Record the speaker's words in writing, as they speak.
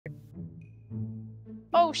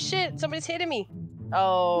Oh shit, somebody's hitting me.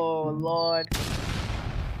 Oh lord.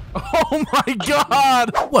 Oh my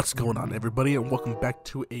god! What's going on, everybody, and welcome back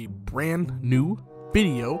to a brand new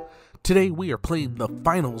video. Today we are playing the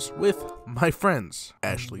finals with my friends,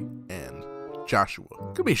 Ashley and Joshua.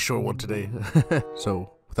 Could be a short one today.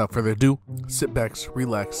 So, without further ado, sit back,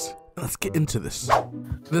 relax, and let's get into this.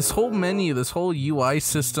 This whole menu, this whole UI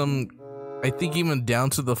system, I think even down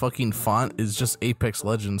to the fucking font, is just Apex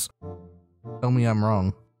Legends. Tell me I'm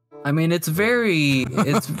wrong. I mean, it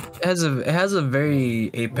has a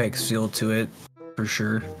very Apex feel to it, for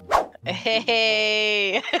sure.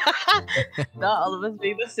 Hey, not all of us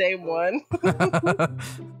be the same one.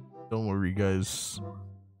 Don't worry, guys.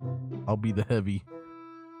 I'll be the heavy.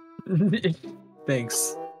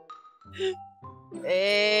 Thanks.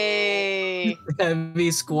 Hey,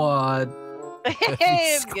 Heavy squad.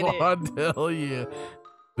 hey, Squad, hell yeah.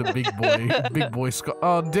 The big boy squad.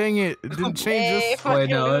 Oh, dang it. It didn't change Hey, this. Wait,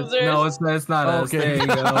 no, it's not us. There you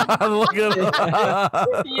go. Look at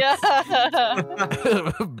him. Yeah.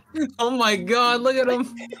 Oh my god, look at him.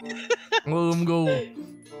 Let him go.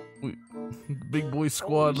 Big boy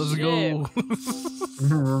squad, let's go.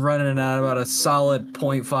 We're running at about a solid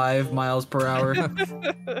 0.5 miles per hour.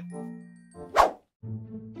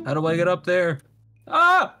 How do I get up there?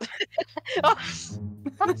 Ah!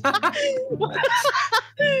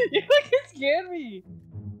 You fucking scared me.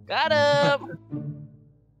 Got him.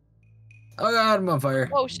 Oh god, I'm on fire.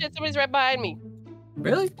 Oh shit, somebody's right behind me.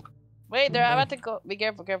 Really? Wait, they're about to go. Be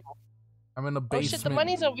careful, careful. I'm in the Oh basement. shit, the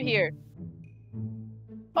money's over here.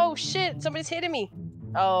 Oh shit, somebody's hitting me.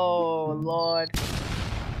 Oh lord.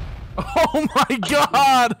 Oh my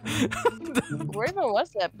god! Where even was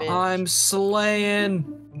that bitch? I'm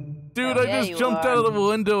slaying. Dude, Oh, I yeah, just you jumped are. out of the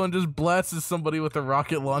window and just blasted somebody with a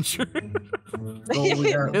rocket launcher. Oh,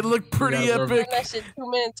 we got- It looked pretty Yeah, epic. That shit 2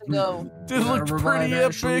 minutes ago. It looked pretty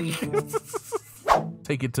Ashley. epic.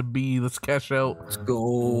 Take it to B. Let's cash out. Let's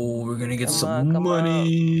go. We're gonna get Come some on, come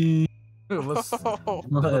money. Let's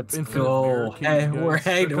Let's infinite go. barricades,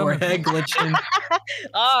 Hey, guys. we're They're coming. head glitching.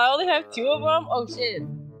 Oh, I only have 2 of them? Oh shit.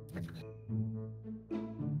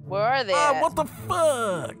 Where are they Ah, at? what the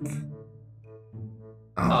fuck?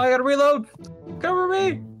 Oh, I gotta reload. Cover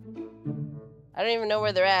me. I don't even know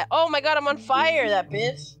where they're at. Oh my god, I'm on fire, that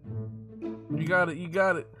bitch. You got it. You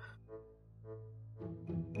got it.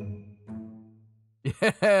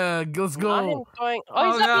 Yeah, let's Not him go. going. Oh,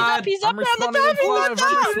 Oh, he's up, he's up, I'm he's up on the respawning top, in he's 5. on I'm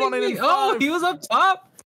top. respawning in 5. Oh, he was up top.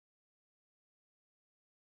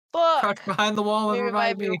 Fuck. Crouch behind the wall Let me and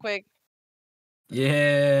revive revive you real me. quick.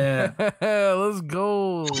 Yeah. Let's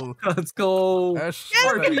go. Let's go. Ash-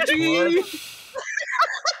 RPG.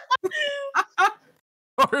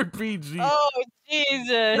 RPG. Oh,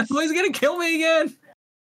 Jesus. No, he's gonna kill me again.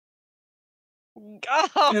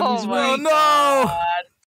 Oh, He's my weak. no. God.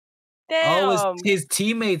 Oh, Damn. his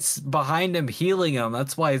teammates behind him healing him.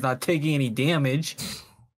 That's why he's not taking any damage.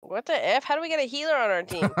 What the F? How do we get a healer on our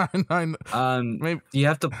team? I know. Maybe. You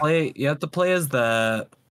have to play. You have to play as the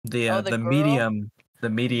the girl?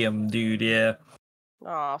 medium dude. Yeah.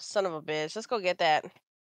 Oh, son of a bitch. Let's go get that.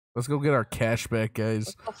 Let's go get our cash back, guys.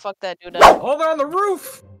 Let's go fuck that dude up. Oh, they're on the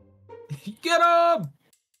roof. Get him!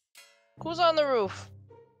 Who's on the roof?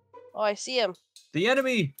 Oh, I see him. The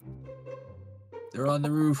enemy. They're on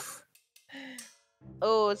the roof.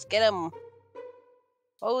 Oh, let's get him.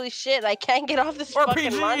 Holy shit, I can't get off this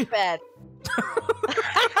fucking RPG. launch pad.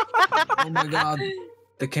 Oh my god.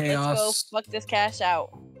 The chaos. Let's go fuck this cash out.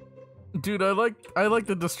 Dude, I like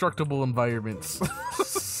the destructible environments.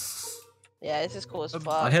 Yeah, this is cool as I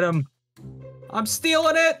fuck. hit him. I'm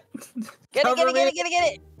stealing it. Get it, Cover get it, me. get it, get it,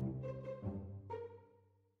 get it.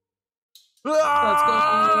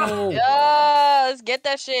 Let's go. Yeah, let's get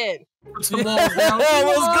that shit. Put some walls down.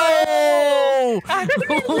 Let's go! How did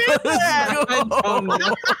we do that? I don't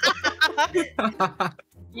know.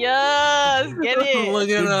 Yes, get it. Look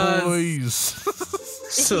at Big us. boys.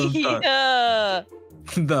 So Yeah.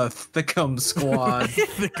 the Thickum squad.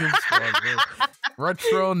 Thicc squad, bro.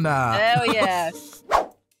 Retro nah. Hell yeah.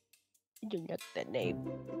 You got that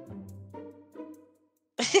name.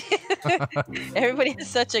 Everybody is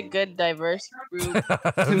such a good, diverse group.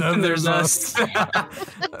 And There's us.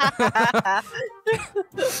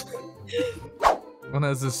 When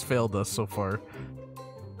has this failed us so far?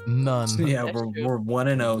 None. Yeah, That's true. we're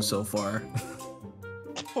 1-0 so far.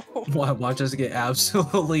 Watch us get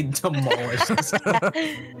absolutely demolished.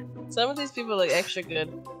 Some of these people look extra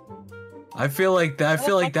good. I feel like that. I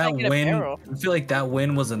feel like that Get a win. barrel. I feel like that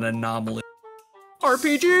win was an anomaly.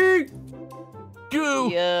 RPG. Goo!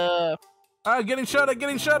 Yeah. Getting shot at,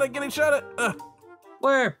 getting shot at, getting shot at.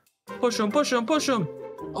 Where? Push him! Push him! Push him!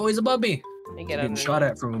 Oh, he's above me. You get Getting up. shot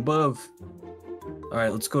at from above. All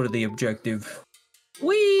right, let's go to the objective.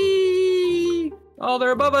 Whee! Oh,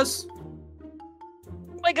 they're above us.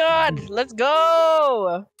 Oh my god, let's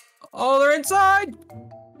go! Oh, they're inside.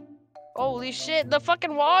 Holy shit, the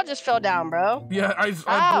fucking wall just fell down, bro. Yeah, I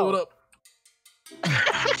blew it up.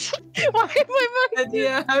 Why am I fucking...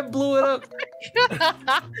 Yeah, I blew it up.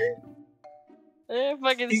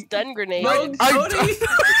 fucking stun grenade. No, Cody.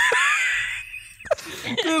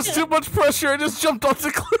 There's too much pressure. I just jumped off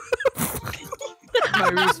the cliff. My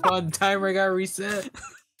respawn timer got reset.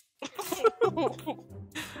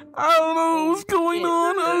 I don't know what's going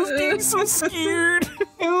on. I was getting so scared.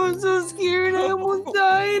 I was so scared. I almost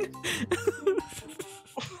died.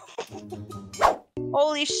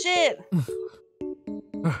 Holy shit!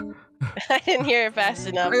 I didn't hear it fast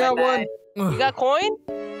enough. I got died. one. You got coin?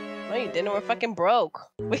 No, you didn't. We're fucking broke.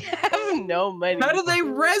 We have no money. How did they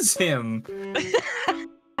res him?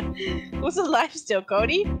 Who's alive still,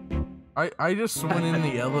 Cody? I just went in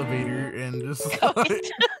the elevator and just Don't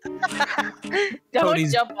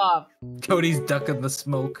Cody's- jump off. Cody's ducking the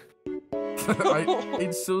smoke.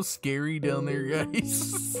 it's so scary down there,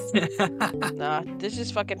 guys. Nah, this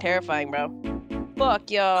is fucking terrifying, bro.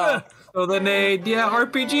 Fuck y'all. Oh, the nade. Yeah,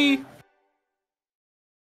 RPG.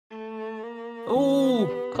 Oh.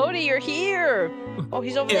 Cody, you're here. Oh,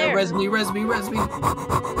 he's over Yeah, there. res me, res me, res me.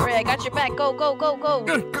 Alright, I got your back. Go, go, go, go.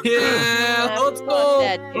 Yeah, let's fuck go.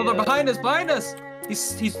 that Oh, they're dude. behind us, behind us.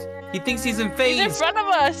 He thinks he's in He's phase. in front of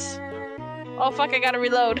us. Oh fuck! I gotta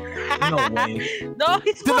reload. No way. No,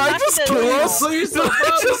 he's Did I behind just us. kill us? Pull yourself Did I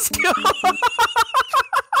up. just kill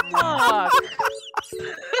Fuck.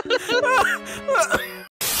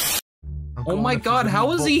 I'm Oh going my after god, the how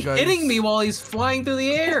new is he bolt, guys. hitting me while he's flying through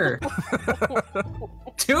the air?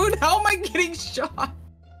 Dude, how am I getting shot?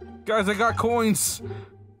 Guys, I got coins.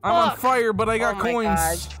 I'm on Fuck. fire, but I got Oh my coins.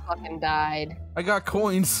 god, you fucking died. I got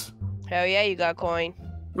coins. Hell yeah, you got coin.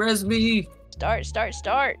 Res me.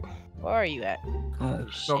 Start. Where are you at? Oh,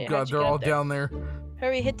 Shit, Oh how'd god, you they're get all up there? down there.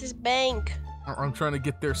 Hurry, hit this bank. I'm trying to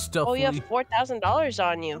get there Oh, stealthily. you have $4,000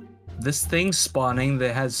 on you. this thing's spawning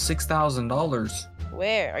that has $6,000.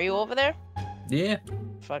 Where? Are you over there? Yeah.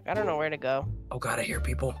 Fuck, I don't know where to go. Oh god, I hear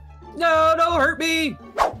people. No, don't hurt me.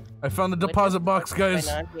 I found the What deposit the box, fuck is guys.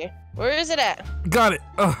 going on here? Where is it at? Got it.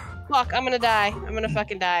 Fuck, I'm gonna die. I'm gonna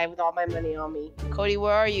fucking die with all my money on me. Cody,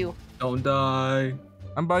 where are you? Don't die.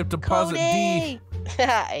 I'm about to deposit D. Cody!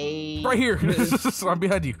 Hey. Right here. I'm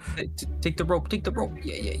behind you. Take the rope. Take the rope.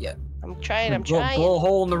 Yeah. I'm trying. Blow a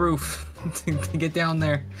hole in the roof to get down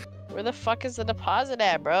there. Where the fuck is the deposit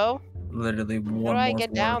at, bro? Literally How one do I more get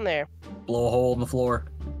floor. down there? Blow a hole in the floor.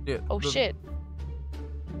 Yeah, Oh shit.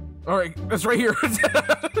 All right, that's right here.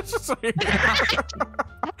 Sorry.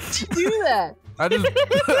 How'd you do that? I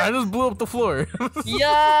just blew up the floor.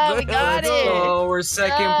 Yeah, we got Let's it. Oh, we're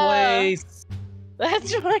second Yeah. place.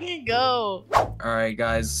 Let's fucking go. All right,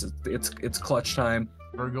 guys, it's clutch time.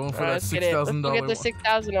 We're going for Alright, that let's get it. Let's $6,000. go get the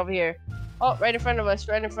 6,000 over here. Oh, right in front of us.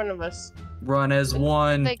 Right in front of us. Run as Where'd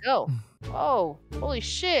one. they go? Oh, holy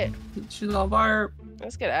shit. She's on fire.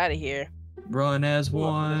 Let's get out of here. Run as They're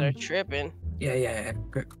one. tripping. Yeah.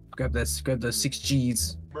 Grab the 6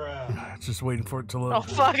 G's. Just waiting for it to load. Oh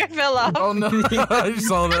fuck, I fell off. Oh no, I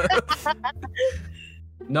saw that.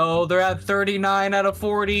 No, they're at 39 out of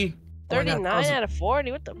 40. Oh, I got 39 1,000 out of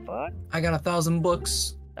 40? What the fuck? I got 1,000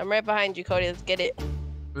 books. I'm right behind you, Cody. Let's get it.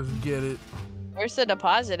 Let's get it. Where's the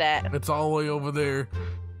deposit at? It's all the way over there.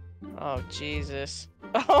 Oh, Jesus.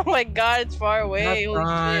 Oh my god, it's far away. Not Holy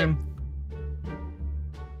time.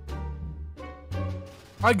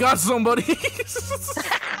 I got somebody. shit.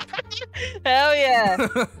 Hell yeah.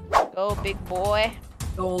 Go, big boy.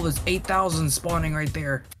 Oh, there's 8,000 spawning right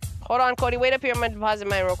there. Hold on, Cody. Wait up here. I'm gonna deposit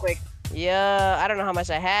mine real quick. Yeah, I don't know how much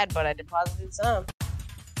I had, but I deposited some.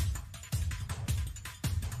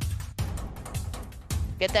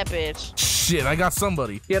 Get that bitch. Shit, I got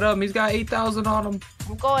somebody. Get him. He's got 8,000 on him.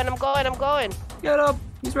 I'm going. Get up.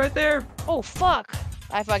 He's right there. Oh, fuck.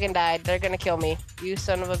 I fucking died. They're gonna kill me. You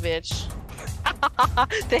son of a bitch.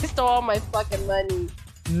 They stole all my fucking money.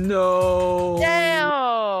 No.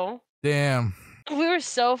 Damn. Damn, We were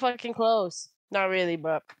so fucking close. Not really,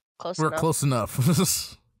 but close we're enough. close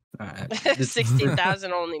enough. All right.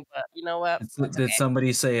 16,000 only, but you know what? Did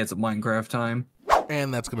somebody say it's Minecraft time?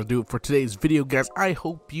 And that's gonna do it for today's video, guys. I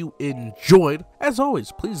hope you enjoyed. As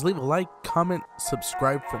always, please leave a like, comment,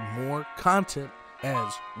 subscribe for more content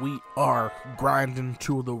as we are grinding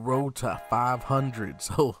to the road to 500.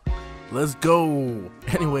 So let's go.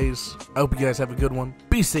 Anyways, I hope you guys have a good one.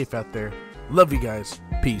 Be safe out there. Love you guys.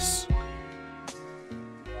 Peace.